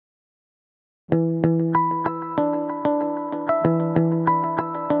We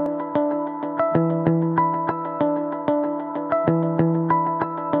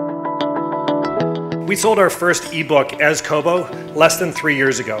sold our first ebook as Kobo less than 3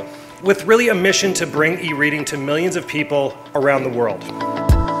 years ago, with really a mission to bring e-reading to millions of people around the world.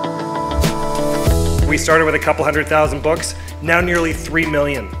 We started with a couple 100,000 books, now nearly 3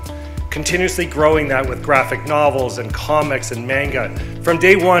 million, continuously growing that with graphic novels and comics and manga. From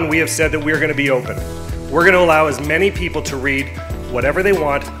day one, we have said that we're going to be open. We're going to allow as many people to read whatever they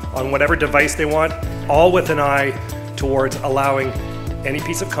want on whatever device they want, all with an eye towards allowing any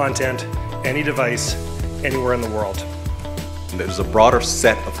piece of content, any device, anywhere in the world. There's a broader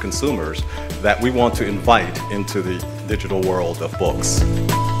set of consumers that we want to invite into the digital world of books.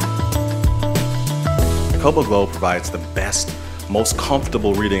 Kobo Glow provides the best, most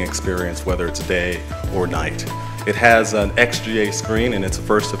comfortable reading experience, whether it's day or night. It has an XGA screen and it's the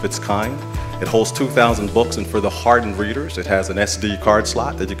first of its kind. It holds 2,000 books, and for the hardened readers, it has an SD card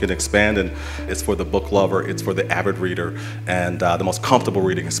slot that you can expand, and it's for the book lover, it's for the avid reader, and the most comfortable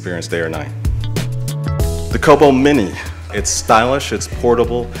reading experience day or night. The Kobo Mini, it's stylish, it's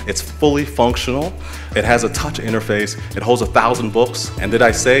portable, it's fully functional, it has a touch interface, it holds 1,000 books, and did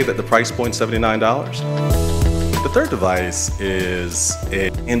I say that the price point is $79? The third device is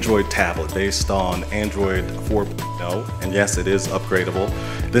an Android tablet based on Android 4.0, and yes, it is upgradable.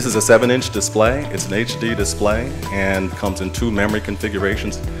 This is a 7-inch display, it's an HD display, and comes in 2 memory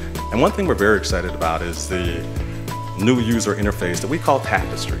configurations. And one thing we're very excited about is the new user interface that we call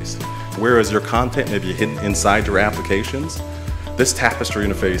tapestries. Whereas your content may be hidden inside your applications, this tapestry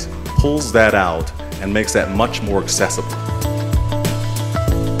interface pulls that out and makes that much more accessible.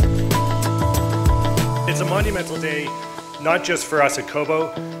 It's a monumental day, not just for us at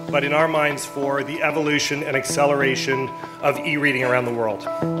Kobo, but in our minds for the evolution and acceleration of e-reading around the world.